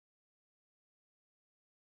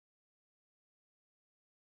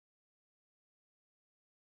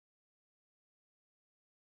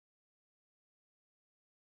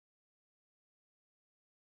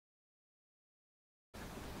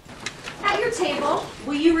your table,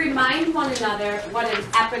 will you remind one another what an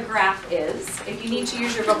epigraph is? If you need to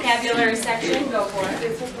use your vocabulary section, go for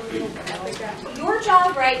it. Your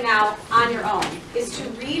job right now on your own is to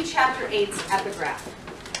read Chapter 8's epigraph.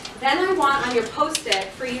 Then I want on your post-it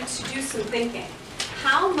for you to do some thinking.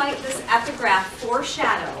 How might this epigraph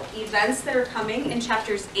foreshadow events that are coming in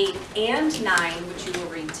Chapters 8 and 9, which you will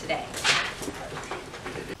read today?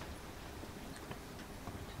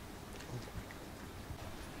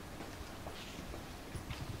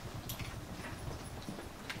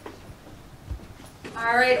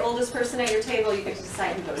 All right, oldest person at your table, you get to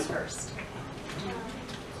decide who goes first.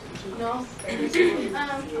 No.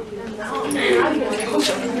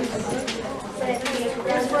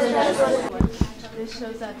 This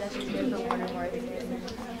shows that she's good for one or more things.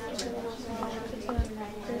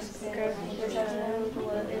 This graph shows that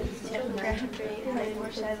what is geographic height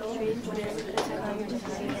or shadow trees what is to come to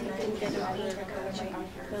see and get a better recovery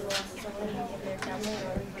for the loss of someone.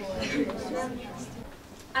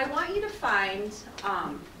 I want you to find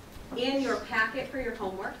in your packet for your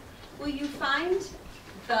homework, will you find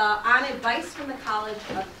the on advice from the College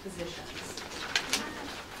of Physicians,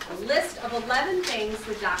 a list of 11 things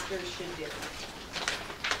the doctors should do.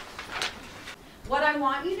 What I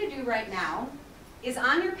want you to do right now is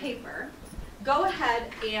on your paper, go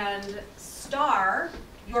ahead and star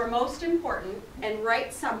your most important and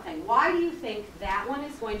write something. Why do you think that one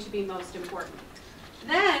is going to be most important?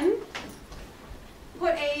 Then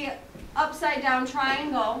put a upside down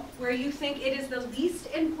triangle where you think it is the least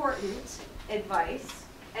important advice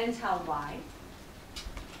and tell why.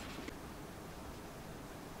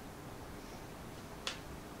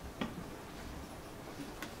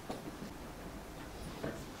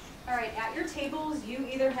 All right, at your tables, you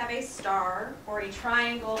either have a star or a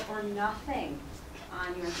triangle or nothing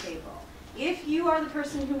on your table. If you are the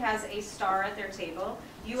person who has a star at their table,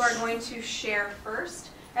 you are going to share first.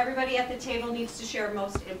 Everybody at the table needs to share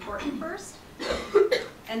most important first.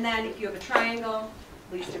 And then if you have a triangle,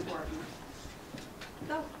 least important.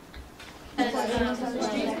 Go. If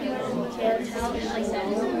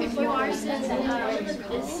you are sensitive,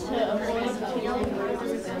 it's to avoid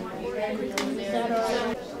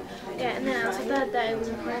yeah, and then also that it was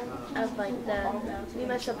important of like we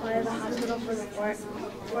must supply the hospital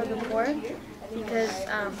for the poor because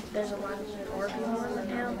there's a lot of poor people in the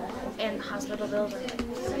town and hospital bills are $7,000.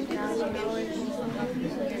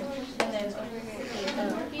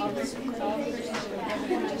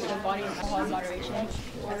 The body of alcohol moderation. I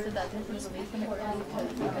said that this is the least important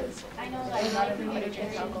because I know that not everybody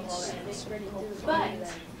drinks alcohol and it's pretty cool. But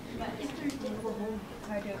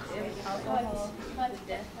alcohol,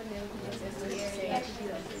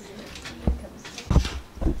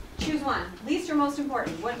 choose one. Least or most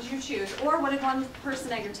important. What did you choose? Or what did one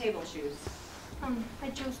person at your table choose? I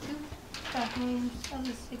chose two. The homes of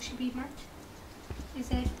the sick should be marked. I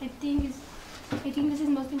said I think this is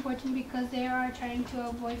most important because they are trying to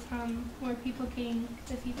avoid from more people getting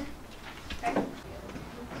the fever. Okay.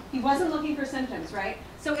 He wasn't looking for symptoms, right?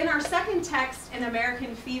 So in our second text, in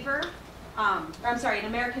American fever, in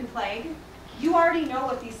American plague, you already know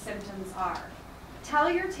what these symptoms are. Tell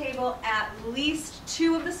your table at least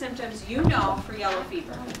 2 of the symptoms you know for yellow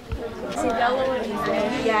fever. Yellow and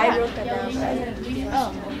red. Yeah, I wrote that down.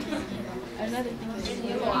 Oh. Another thing is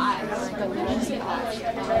you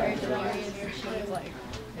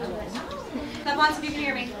Lots of you can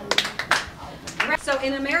hear me. So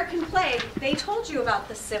in American plague, they told you about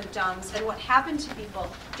the symptoms and what happened to people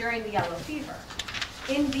during the yellow fever.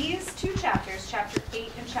 In these 2 chapters, chapter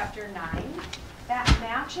 8 and chapter 9, that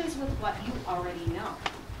matches with what you already know.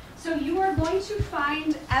 So you are going to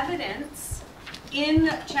find evidence in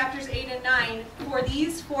chapters 8 and 9 for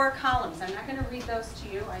these 4 columns. I'm not going to read those to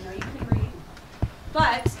you. I know you can read.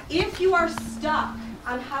 But if you are stuck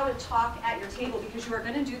on how to talk at your table, because you are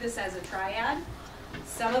going to do this as a triad,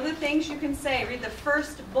 some of the things you can say. Read the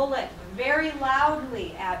first bullet very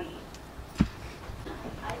loudly, Abby.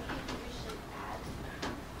 I think we should add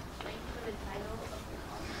blank for the title of the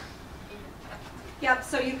column. Yep,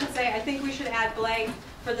 so you can say, I think we should add blank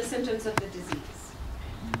for the symptoms of the disease.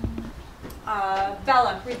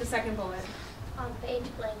 Bella, read the second bullet. On page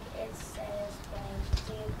blank, it says blank.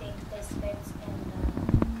 Do you think this fits in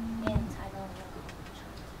the title of the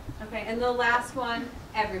column? Okay, and the last one,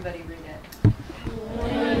 everybody read it.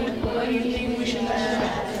 what do you think we should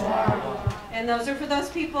add? And those are for those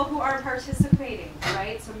people who are participating,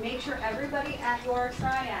 right? So make sure everybody at your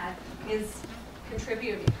triad is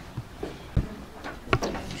contributing.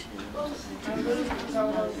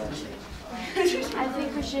 I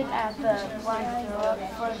think we should add the blank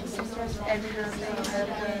for the sisters and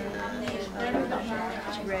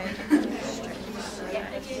red.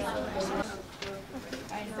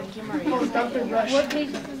 Dr. Rush. What page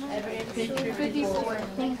is it? Page 54.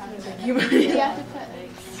 Thank You you. have to cut.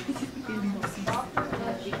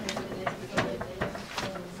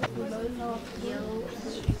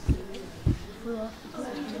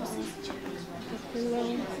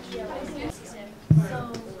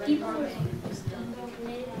 So people were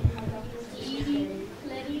eating,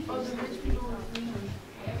 letting the rich people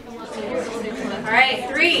All right,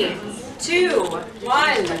 3, 2,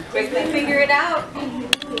 1. Quickly figure it out.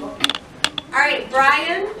 All right,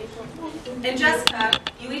 Brian and Jessica,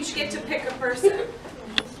 you each get to pick a person.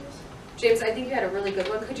 James, I think you had a really good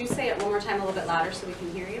one. Could you say it one more time a little bit louder so we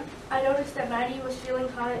can hear you? I noticed that Maddie was feeling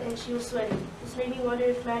hot and she was sweating. This made me wonder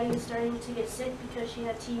if Maddie was starting to get sick because she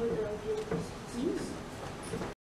had tea with the